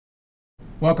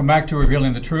Welcome back to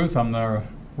Revealing the Truth. I'm the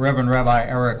Reverend Rabbi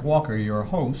Eric Walker, your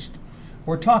host.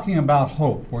 We're talking about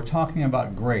hope. We're talking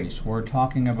about grace. We're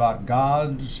talking about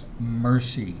God's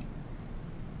mercy.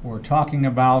 We're talking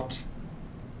about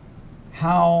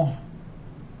how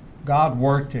God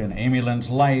worked in Amy Lynne's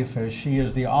life as she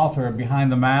is the author of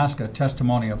Behind the Mask, A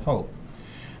Testimony of Hope.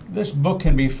 This book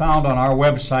can be found on our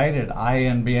website at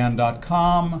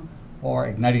inbn.com or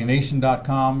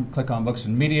ignitingnation.com. Click on Books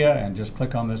and Media and just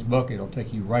click on this book. It'll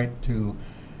take you right to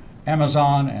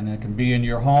Amazon, and it can be in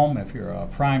your home. If you're a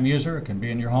Prime user, it can be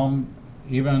in your home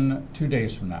even 2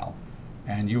 days from now.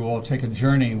 And you will take a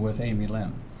journey with Amy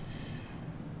Lynne.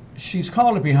 She's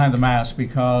called it Behind the Mask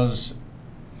because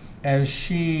as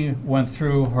she went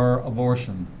through her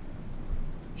abortion,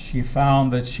 she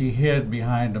found that she hid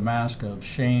behind a mask of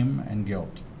shame and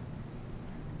guilt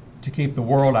to keep the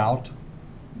world out,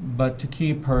 but to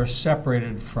keep her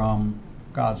separated from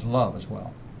God's love as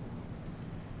well.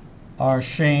 Our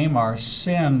shame, our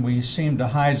sin, we seem to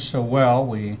hide so well.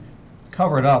 We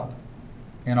cover it up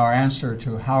in our answer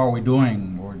to how are we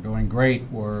doing? We're doing great.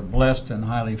 We're blessed and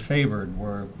highly favored.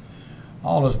 We're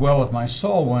all is well with my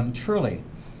soul, when truly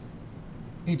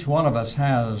each one of us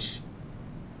has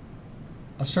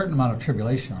a certain amount of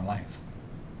tribulation in our life.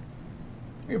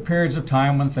 There are periods of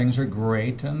time when things are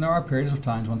great, and there are periods of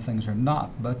times when things are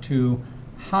not. But to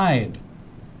hide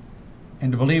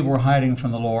and to believe we're hiding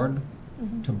from the Lord,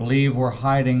 to believe we're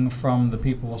hiding from the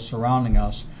people surrounding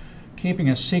us, keeping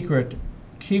a secret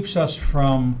keeps us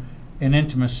from an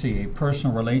intimacy, a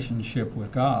personal relationship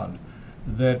with God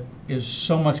that is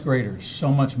so much greater,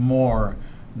 so much more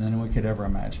than we could ever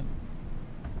imagine.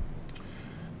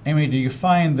 Amy, do you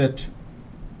find that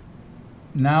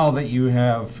now that you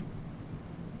have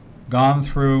gone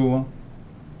through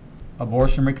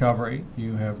abortion recovery,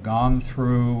 you have gone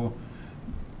through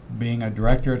being a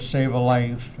director at Save a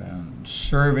Life and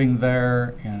serving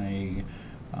there in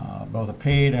both a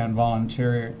paid and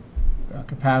volunteer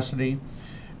capacity,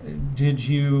 did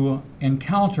you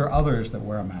encounter others that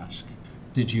wear a mask?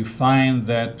 Did you find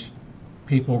that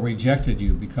people rejected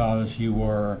you because you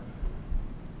were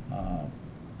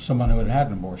someone who had had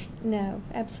an abortion? No,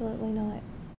 absolutely not.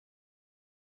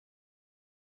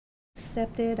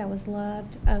 Accepted, I was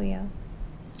loved. Oh yeah.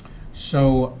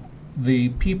 So the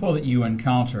people that you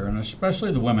encounter, and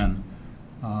especially the women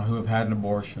who have had an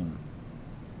abortion,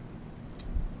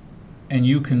 and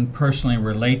you can personally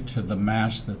relate to the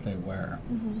mask that they wear,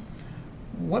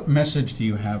 what message do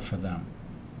you have for them?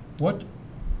 What,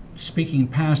 speaking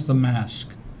past the mask,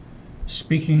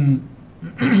 speaking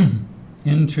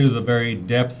into the very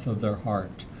depth of their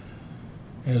heart,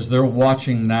 as they're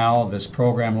watching now this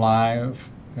program live,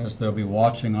 as they'll be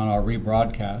watching on our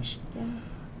rebroadcast,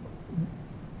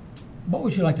 what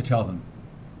would you like to tell them?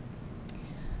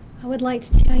 I would like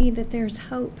to tell you that there's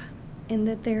hope and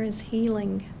that there is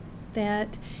healing,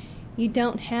 that you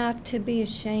don't have to be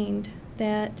ashamed,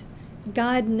 that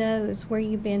God knows where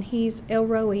you've been. He's El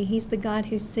Roi. He's the God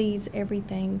who sees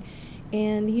everything.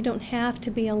 And you don't have to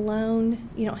be alone.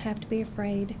 You don't have to be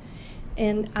afraid.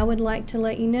 And I would like to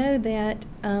let you know that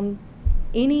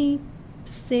any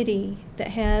city that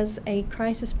has a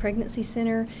crisis pregnancy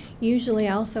center usually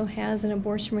also has an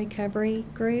abortion recovery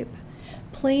group.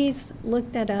 Please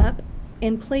look that up,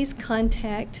 and please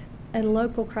contact a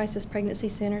local crisis pregnancy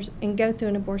center and go through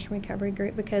an abortion recovery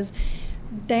group, because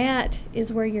that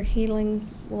is where your healing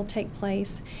will take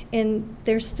place. And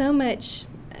there's so much,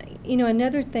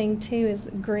 another thing too is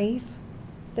grief.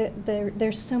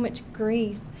 There's so much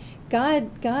grief.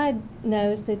 God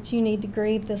knows that you need to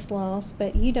grieve this loss,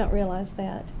 but you don't realize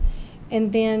that.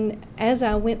 And then as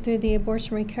I went through the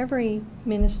abortion recovery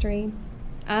ministry,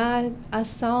 I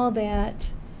saw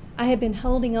that I had been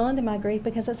holding on to my grief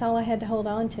because that's all I had to hold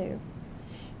on to.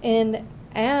 And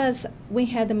as we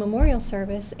had the memorial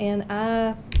service and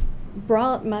I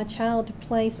brought my child to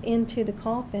place into the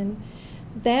coffin,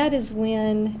 that is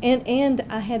when, and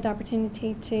I had the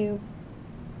opportunity to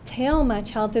tell my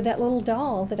child through that little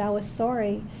doll that I was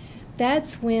sorry.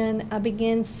 That's when I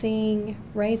began seeing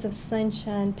rays of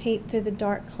sunshine peep through the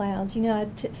dark clouds.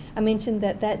 I mentioned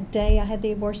that day I had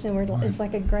the abortion where it's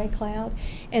like a gray cloud,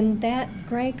 and that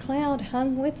gray cloud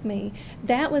hung with me.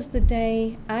 That was the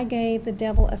day I gave the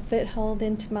devil a foothold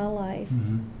into my life,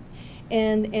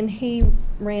 and he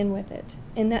ran with it.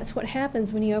 And that's what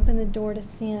happens when you open the door to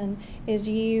sin, is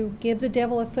you give the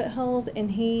devil a foothold,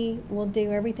 and he will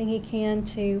do everything he can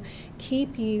to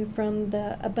keep you from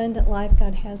the abundant life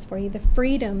God has for you, the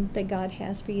freedom that God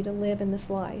has for you to live in this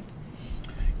life.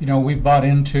 We've bought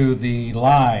into the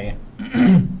lie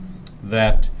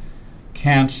that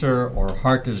cancer or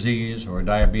heart disease or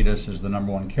diabetes is the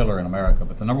number one killer in America,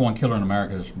 but the number one killer in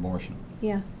America is abortion.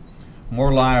 Yeah.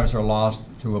 More lives are lost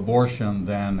to abortion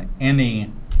than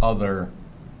any other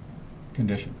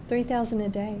condition. 3,000 a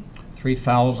day.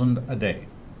 3,000 a day.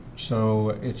 So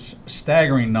it's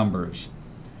staggering numbers.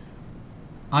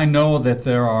 I know that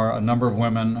there are a number of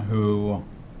women who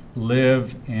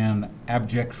live in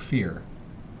abject fear,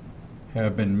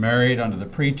 have been married under the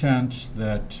pretense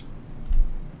that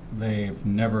they've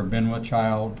never been with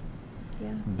child.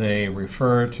 Yeah. They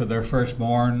refer to their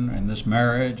firstborn in this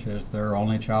marriage as their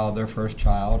only child, their first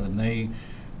child, and they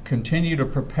continue to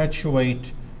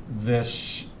perpetuate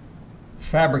this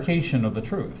fabrication of the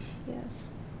truth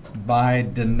Yes. by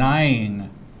denying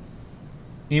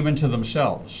even to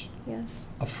themselves, Yes.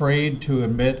 afraid to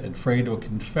admit, afraid to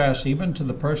confess, even to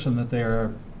the person that they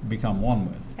are become one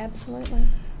with. Absolutely.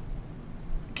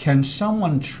 Can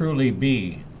someone truly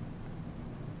be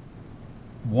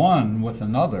one with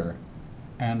another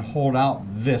and hold out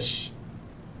this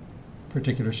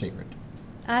particular secret?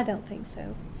 I don't think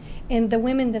so. And the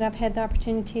women that I've had the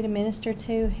opportunity to minister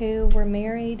to who were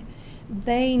married,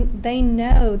 they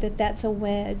know that that's a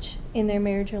wedge in their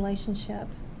marriage relationship.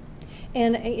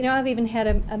 And I've even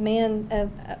had a man,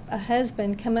 a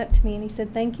husband, come up to me and he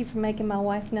said, "Thank you for making my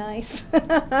wife nice."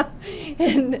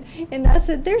 and I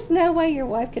said, "There's no way your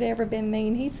wife could ever been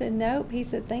mean." He said, "Nope." He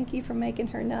said, "Thank you for making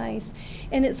her nice."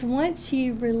 And it's once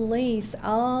you release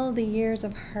all the years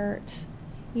of hurt,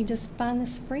 you just find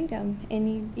this freedom,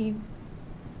 and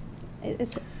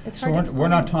it's hard So to we're explain.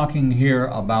 not talking here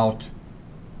about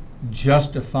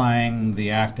justifying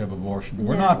the act of abortion.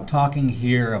 We're No. not talking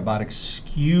here about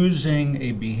excusing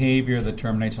a behavior that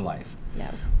terminates a life. No.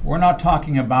 We're not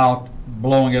talking about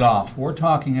blowing it off. We're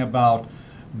talking about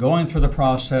going through the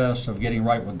process of getting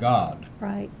right with God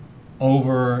Right.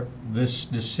 over this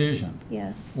decision.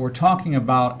 Yes. We're talking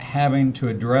about having to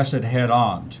address it head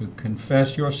on, to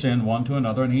confess your sin one to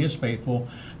another, and He is faithful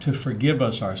to forgive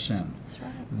us our sin. That's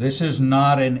right. This is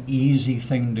not an easy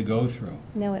thing to go through.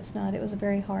 No, it's not. It was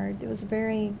very hard. It was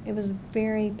very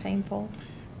painful.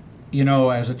 You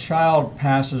know, as a child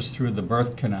passes through the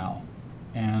birth canal,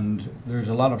 and there's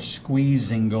a lot of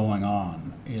squeezing going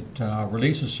on, it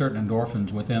releases certain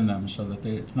endorphins within them so that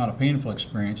it's not a painful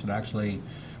experience. It actually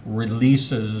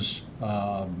releases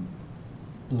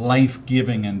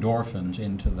life-giving endorphins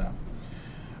into them.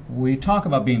 We talk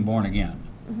about being born again.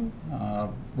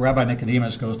 Rabbi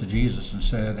Nicodemus goes to Jesus and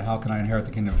said, "How can I inherit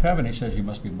the kingdom of heaven?" He says, "You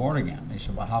must be born again." He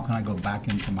said, "Well, how can I go back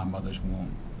into my mother's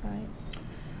womb?" Right.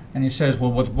 And he says,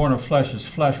 "Well, what's born of flesh is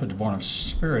flesh, what's born of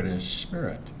spirit is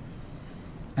spirit."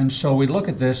 And so we look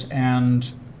at this,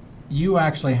 and you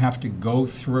actually have to go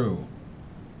through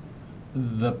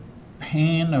the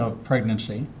pain of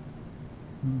pregnancy,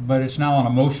 but it's now an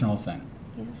emotional thing.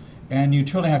 Yes. And you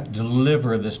truly have to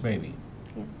deliver this baby.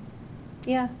 Yeah.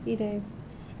 Yeah, you do.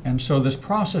 And so this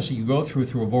process that you go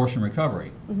through abortion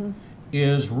recovery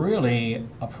is really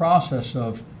a process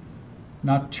of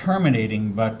not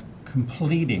terminating, but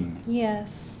completing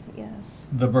Yes. Yes.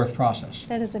 the birth process.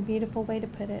 That is a beautiful way to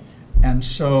put it. And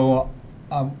so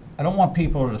I don't want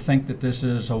people to think that this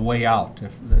is a way out,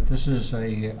 that this is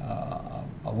a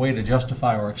way to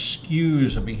justify or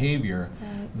excuse a behavior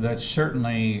Right. that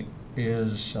certainly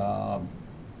is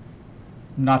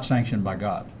not sanctioned by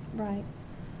God. Right.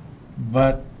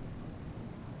 But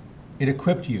it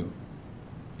equipped you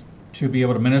to be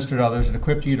able to minister to others. It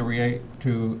equipped you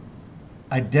to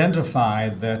identify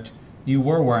that you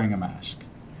were wearing a mask,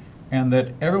 and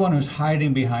that everyone who's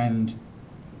hiding behind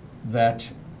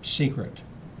that secret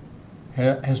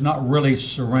has not really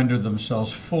surrendered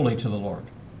themselves fully to the Lord.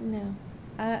 No,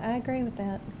 I agree with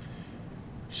that.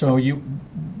 So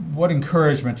what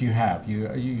encouragement do you have?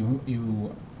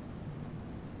 You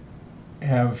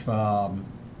have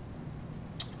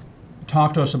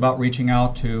talked to us about reaching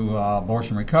out to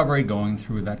abortion recovery, going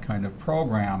through that kind of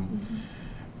program.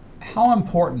 How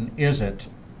important is it,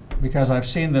 because I've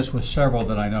seen this with several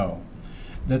that I know,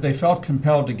 that they felt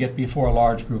compelled to get before a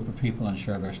large group of people and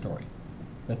share their story,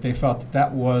 that they felt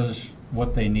that was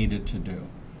what they needed to do?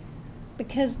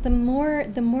 Because the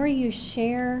more you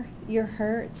share your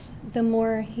hurts, the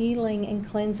more healing and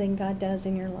cleansing God does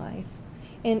in your life.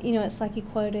 And it's like you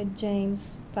quoted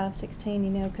James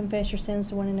 5:16, confess your sins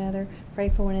to one another, pray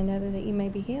for one another that you may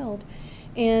be healed.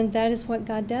 And that is what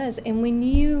God does. And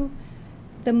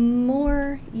the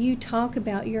more you talk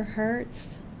about your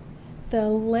hurts, the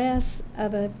less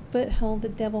of a foothold the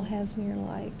devil has in your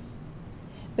life.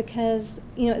 Because,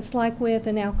 it's like with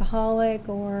an alcoholic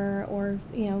or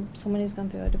someone who's gone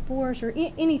through a divorce or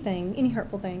anything, any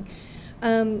hurtful thing.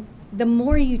 the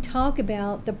more you talk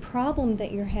about the problem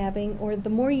that you're having, or the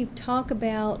more you talk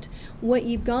about what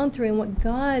you've gone through and what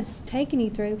God's taken you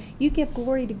through, you give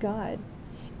glory to God.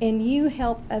 And you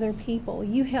help other people.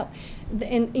 You help,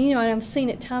 and and I've seen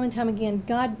it time and time again.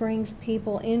 God brings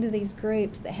people into these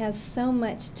groups that has so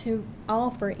much to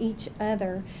offer each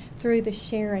other through the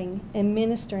sharing and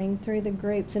ministering through the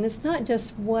groups. And it's not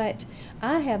just what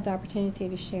I have the opportunity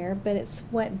to share, but it's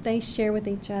what they share with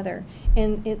each other.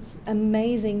 And it's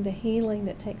amazing the healing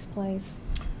that takes place.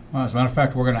 Well, as a matter of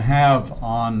fact, we're going to have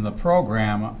on the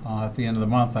program at the end of the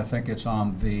month, I think it's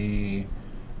on the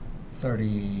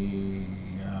 30,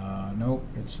 nope,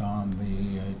 it's on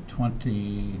the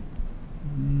 20,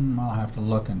 I'll have to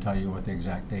look and tell you what the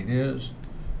exact date is,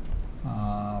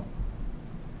 that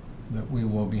we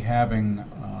will be having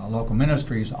local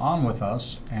ministries on with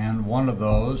us, and one of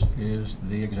those is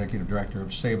the Executive Director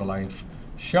of Save a Life,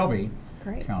 Shelby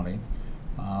Great. County,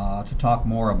 to talk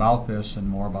more about this and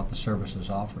more about the services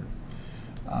offered.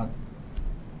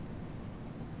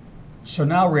 So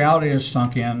now reality has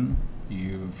sunk in.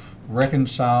 You've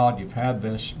reconciled, you've had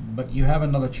this, but you have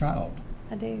another child.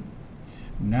 I do.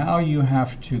 Now you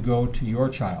have to go to your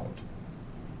child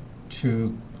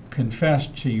to confess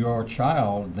to your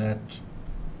child that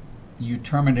you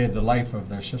terminated the life of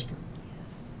their sister.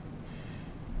 Yes.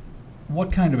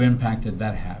 What kind of impact did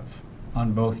that have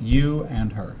on both you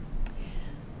and her?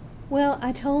 Well,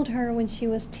 I told her when she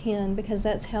was 10, because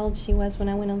that's how old she was when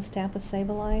I went on staff with Save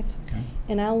a Life. Okay.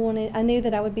 And I knew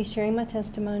that I would be sharing my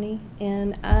testimony,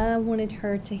 and I wanted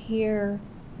her to hear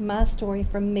my story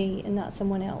from me and not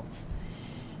someone else.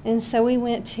 And so we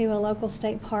went to a local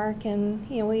state park, and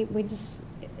we went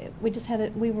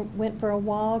for a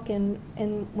walk, and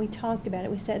we talked about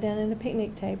it. We sat down at a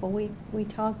picnic table. We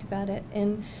talked about it,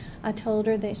 and I told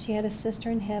her that she had a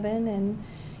sister in heaven, and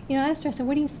I asked her, I said,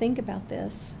 "What do you think about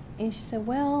this?" And she said,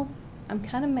 "Well, I'm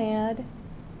kind of mad,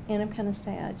 and I'm kind of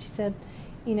sad." She said,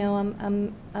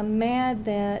 I'm mad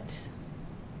that,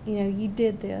 you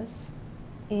did this."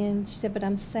 And she said, "But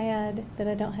I'm sad that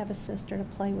I don't have a sister to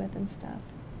play with and stuff."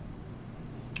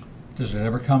 Does it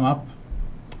ever come up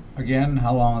again?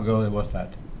 How long ago was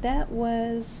that? That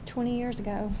was 20 years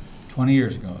ago. 20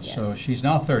 years ago. Yes. So she's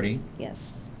now 30.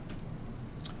 Yes.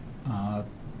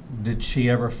 Did she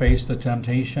ever face the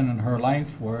temptation in her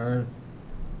life where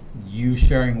you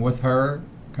sharing with her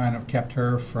kind of kept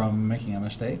her from making a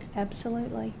mistake?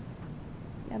 Absolutely.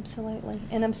 Absolutely.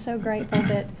 And I'm so grateful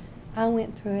that I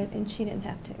went through it and she didn't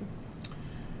have to.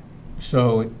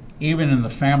 So even in the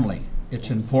family, it's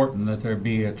Yes. important that there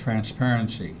be a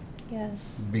transparency,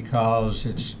 Yes. because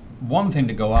it's one thing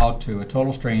to go out to a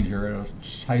total stranger at a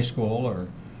high school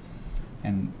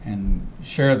and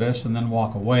share this and then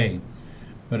walk away.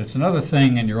 But it's another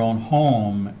thing in your own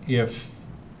home if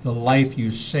the life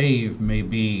you save may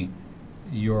be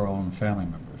your own family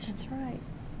members. That's right.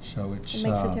 So it's It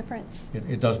makes a difference.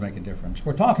 It does make a difference.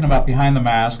 We're talking about Behind the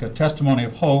Mask, a testimony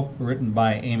of hope written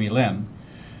by Amy Lynne.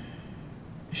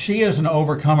 She is an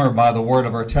overcomer by the word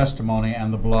of her testimony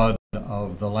and the blood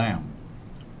of the Lamb.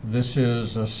 This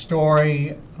is a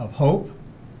story of hope,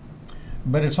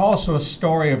 but it's also a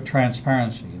story of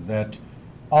transparency, that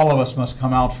all of us must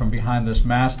come out from behind this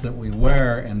mask that we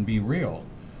wear and be real,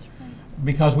 That's right.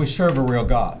 because we serve a real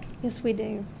God. Yes, we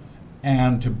do.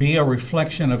 And to be a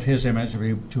reflection of His image,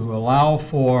 to allow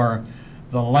for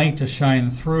the light to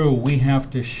shine through, we have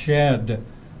to shed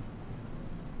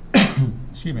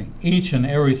excuse me, each and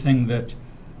everything that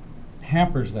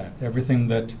hampers that, everything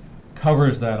that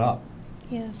covers that up.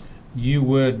 Yes. You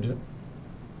would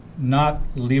not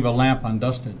leave a lamp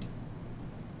undusted.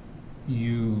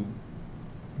 You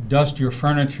dust your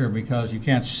furniture because you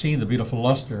can't see the beautiful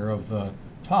luster of the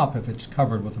top if it's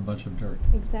covered with a bunch of dirt.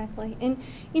 Exactly. And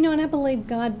and I believe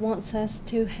God wants us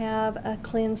to have a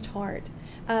cleansed heart.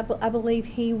 I believe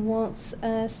He wants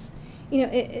us,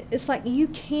 it's like you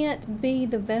can't be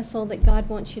the vessel that God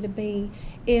wants you to be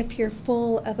if you're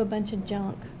full of a bunch of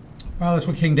junk. Well, that's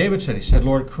what King David said. He said,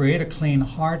 "Lord, create a clean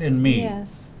heart in me."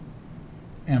 Yes.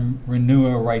 And renew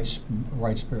a right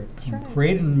spirit. That's right.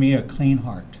 Create in me a clean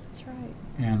heart That's right.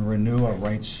 and renew a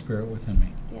right spirit within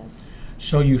me. Yes.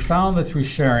 So you found that through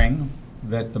sharing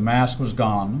that the mask was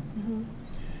gone.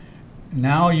 Mm-hmm.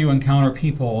 Now you encounter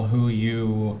people who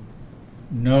you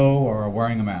know are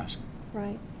wearing a mask.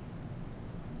 Right.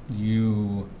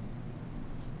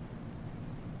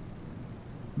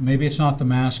 Maybe it's not the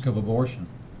mask of abortion.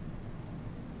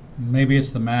 Maybe it's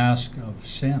the mask of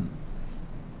sin.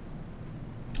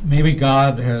 Maybe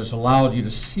God has allowed you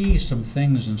to see some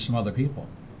things in some other people.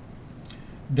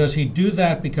 Does He do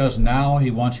that because now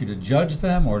He wants you to judge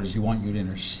them, or does He want you to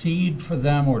intercede for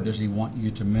them, or does He want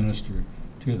you to minister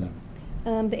to them?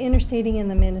 The interceding and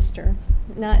the minister,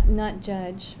 not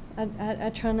judge.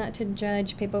 I try not to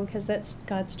judge people because that's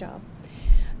God's job.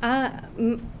 I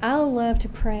love to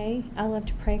pray. I love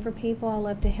to pray for people. I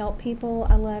love to help people.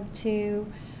 I love to,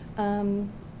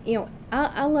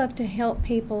 I love to help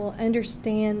people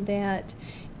understand that.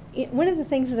 One of the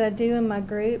things that I do in my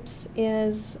groups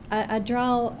is I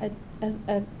draw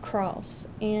a cross,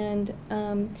 and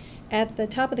at the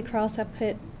top of the cross I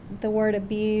put the word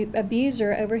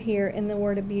abuser over here and the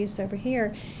word abuse over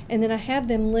here, and then I have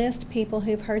them list people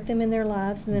who've hurt them in their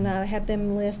lives, and then I have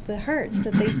them list the hurts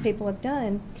that these people have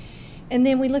done. And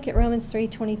then we look at Romans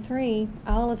 3:23,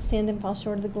 all have sinned and fall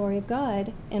short of the glory of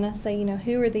God, and I say,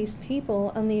 who are these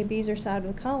people on the abuser side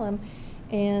of the column?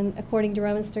 And according to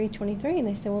Romans 3:23, and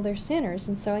they say, well, they're sinners.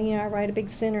 And so, I write a big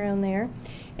sinner on there.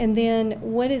 And then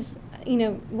what is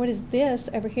this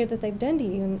over here that they've done to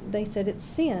you? And they said it's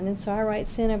sin. And so I write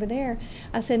sin over there.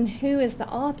 I said, and who is the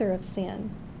author of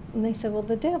sin? And they said, well,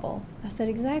 the devil. I said,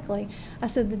 exactly. I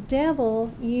said, the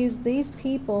devil used these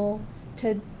people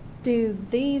to do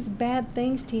these bad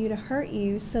things to you, to hurt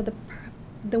you. So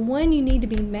the one you need to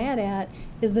be mad at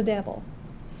is the devil.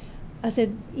 I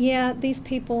said, yeah, these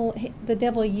people, the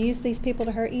devil used these people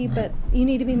to hurt you, but you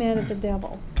need to be mad at the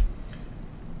devil.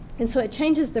 And so it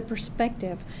changes the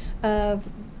perspective of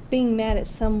being mad at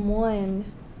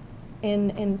someone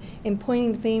and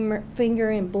pointing the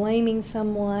finger and blaming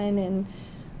someone,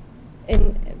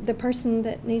 and the person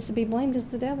that needs to be blamed is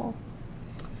the devil.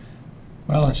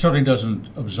 Well, it certainly doesn't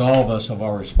absolve us of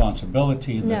our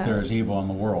responsibility that there is evil in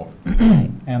the world.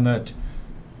 And that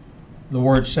the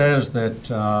Word says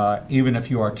that even if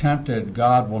you are tempted,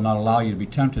 God will not allow you to be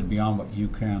tempted beyond what you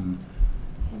can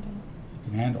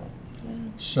handle. Yeah.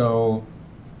 So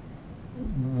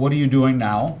what are you doing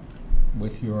now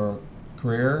with your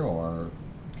career?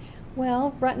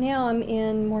 Well, right now I'm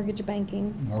in mortgage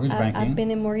banking. I've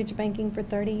been in mortgage banking for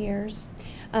 30 years.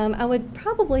 I would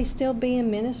probably still be in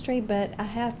ministry, but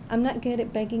I'm not good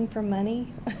at begging for money.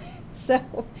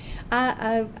 So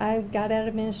I got out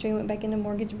of ministry and went back into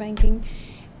mortgage banking.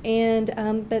 And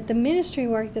but the ministry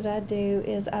work that I do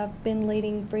is I've been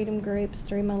leading freedom groups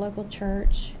through my local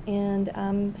church, and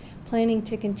I'm planning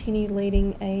to continue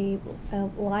leading a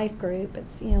life group.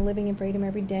 It's living in freedom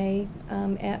every day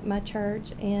at my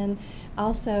church, and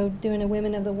also doing a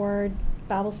Women of the Word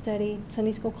Bible study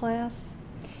Sunday school class,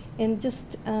 and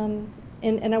just and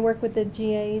I work with the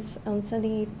GAs on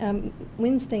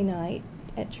Wednesday night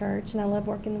at church, and I love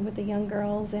working with the young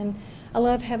girls, and I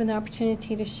love having the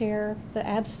opportunity to share the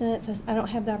abstinence. I don't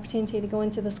have the opportunity to go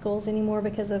into the schools anymore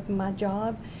because of my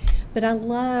job, but I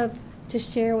love to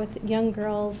share with young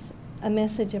girls a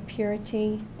message of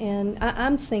purity. And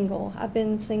I'm single. I've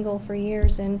been single for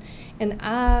years, and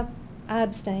I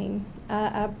abstain.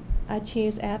 I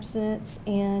choose abstinence,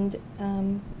 and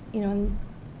and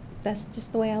that's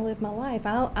just the way I live my life.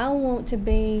 I want to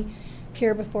be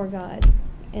pure before God,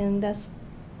 and that's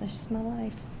just my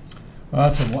life. Well,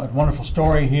 that's a wonderful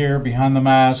story here, Behind the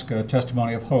Mask, a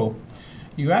testimony of hope.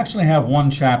 You actually have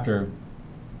one chapter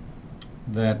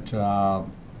that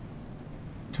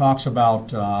talks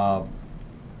about an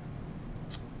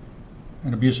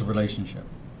abusive relationship.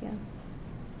 Yeah.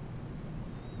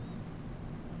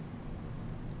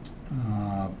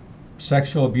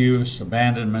 Sexual abuse,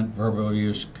 abandonment, verbal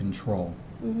abuse, control.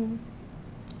 Mm-hmm.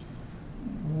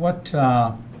 What...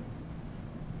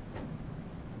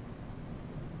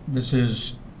 This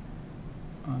is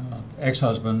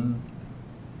ex-husband.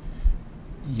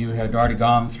 You had already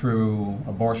gone through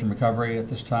abortion recovery at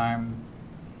this time,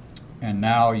 and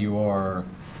now you are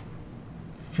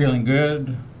feeling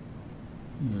good,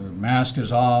 your mask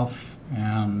is off,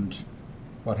 and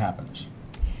what happens?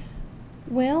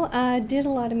 Well, I did a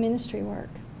lot of ministry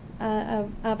work. I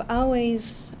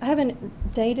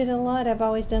haven't dated a lot. I've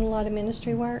always done a lot of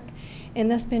ministry work, and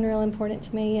that's been real important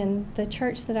to me. And the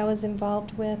church that I was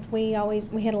involved with, we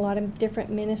had a lot of different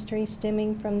ministries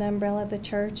stemming from the umbrella of the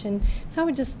church, and so I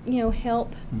would just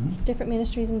help different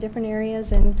ministries in different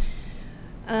areas, and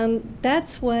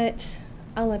that's what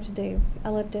I love to do. I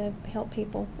love to help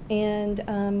people, and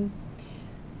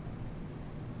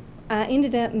I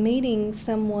ended up meeting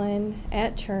someone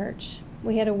at church.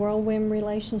 We had a whirlwind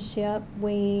relationship.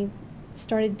 We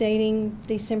started dating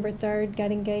December 3rd,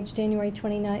 got engaged January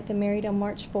 29th, and married on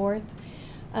March 4th.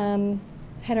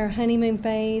 Had our honeymoon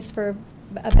phase for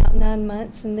about 9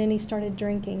 months, and then he started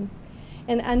drinking.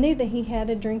 And I knew that he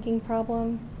had a drinking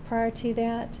problem prior to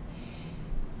that.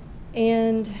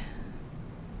 And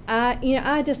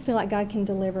I just feel like God can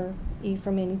deliver you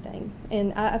from anything.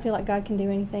 And I feel like God can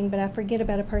do anything, but I forget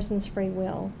about a person's free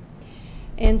will.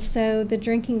 And so the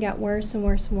drinking got worse and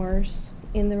worse and worse.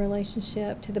 in the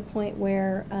relationship to the point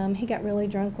where he got really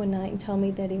drunk one night and told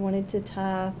me that he wanted to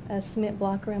tie a cement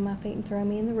block around my feet and throw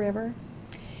me in the river.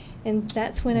 And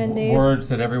that's when I knew. Words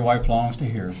that every wife longs to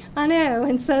hear. I know.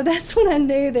 And so that's when I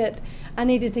knew that I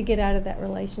needed to get out of that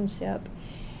relationship.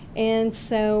 And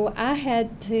so I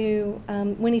had to,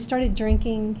 when he started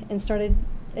drinking and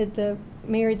the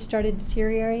marriage started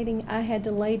deteriorating, I had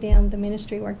to lay down the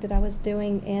ministry work that I was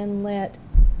doing and let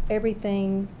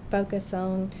everything focus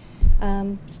on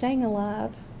staying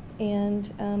alive.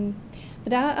 And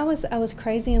but I was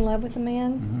crazy in love with the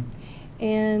man. Mm-hmm.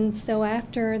 And so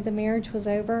after the marriage was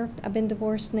over, I've been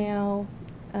divorced now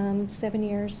 7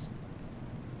 years.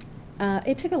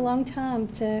 It took a long time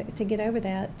to get over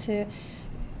that,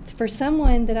 for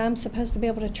someone that I'm supposed to be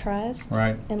able to trust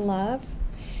Right. and love.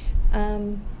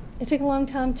 It took a long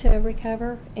time to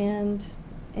recover, and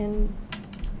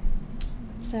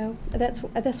so that's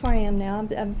where I am now.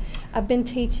 I've been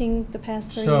teaching the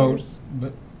past 3 years.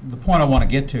 But the point I want to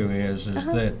get to is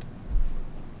Uh-huh. that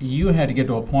you had to get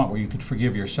to a point where you could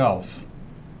forgive yourself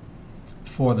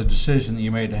for the decision that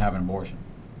you made to have an abortion.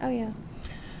 Oh yeah.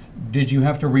 Did you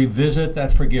have to revisit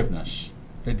that forgiveness?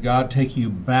 Did God take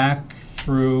you back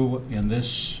through, in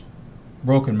this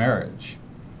broken marriage,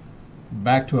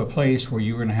 back to a place where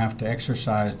you were going to have to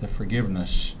exercise the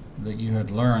forgiveness that you had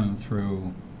learned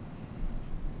through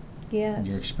Yes.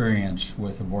 your experience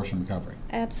with abortion recovery?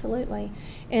 Absolutely.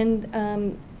 And,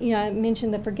 I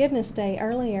mentioned the Forgiveness Day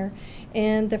earlier,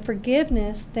 and the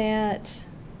forgiveness that,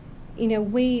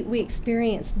 we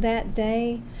experienced that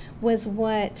day was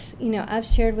what, I've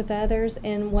shared with others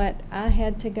and what I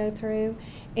had to go through.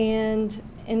 And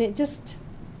it just,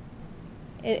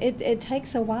 it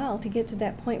takes a while to get to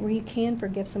that point where you can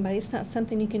forgive somebody. It's not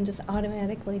something you can just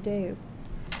automatically do.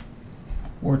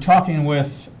 We're talking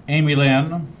with Amy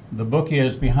Lynne. The book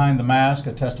is Behind the Mask,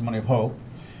 A Testimony of Hope.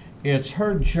 It's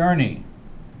her journey,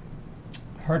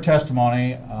 her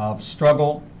testimony of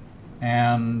struggle,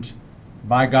 and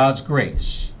by God's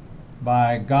grace,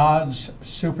 by God's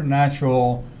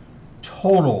supernatural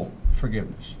total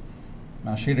forgiveness.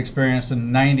 Now, she'd experienced a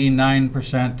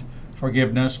 99%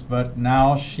 forgiveness, but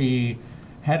now she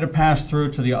had to pass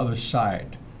through to the other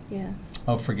side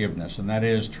of forgiveness, and that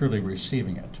is truly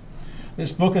receiving it.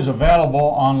 This book is available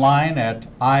online at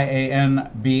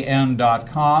ianbn.com,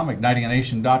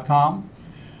 ignitinganation.com.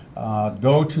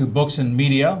 Go to Books and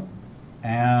Media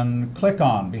and click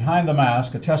on Behind the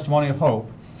Mask, A Testimony of Hope.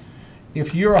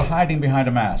 If you're hiding behind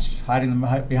a mask,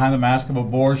 behind the mask of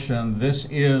abortion, this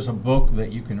is a book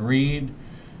that you can read.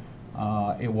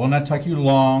 It will not take you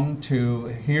long to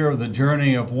hear the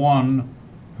journey of one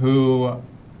who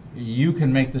you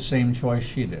can make the same choice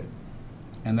she did,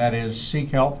 and that is seek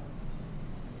help,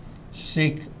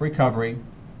 seek recovery,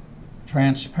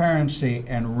 transparency,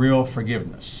 and real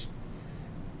forgiveness.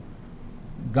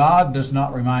 God does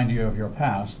not remind you of your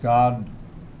past. God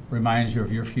reminds you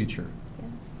of your future.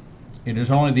 Yes. It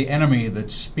is only the enemy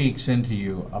that speaks into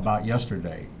you about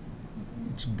yesterday.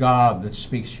 It's God that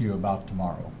speaks to you about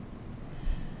tomorrow.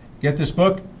 Get this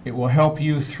book. It will help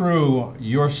you through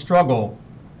your struggle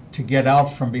to get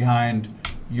out from behind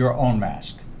your own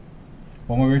mask.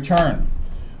 When we return,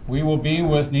 we will be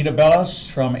with Nita Bellis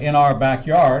from In Our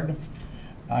Backyard,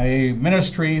 a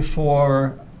ministry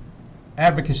for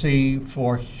advocacy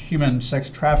for human sex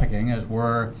trafficking, as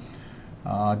we're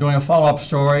doing a follow-up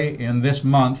story in this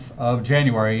month of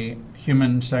January,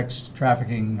 Human Sex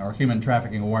Trafficking or Human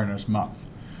Trafficking Awareness Month.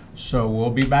 So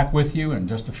we'll be back with you in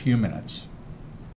just a few minutes.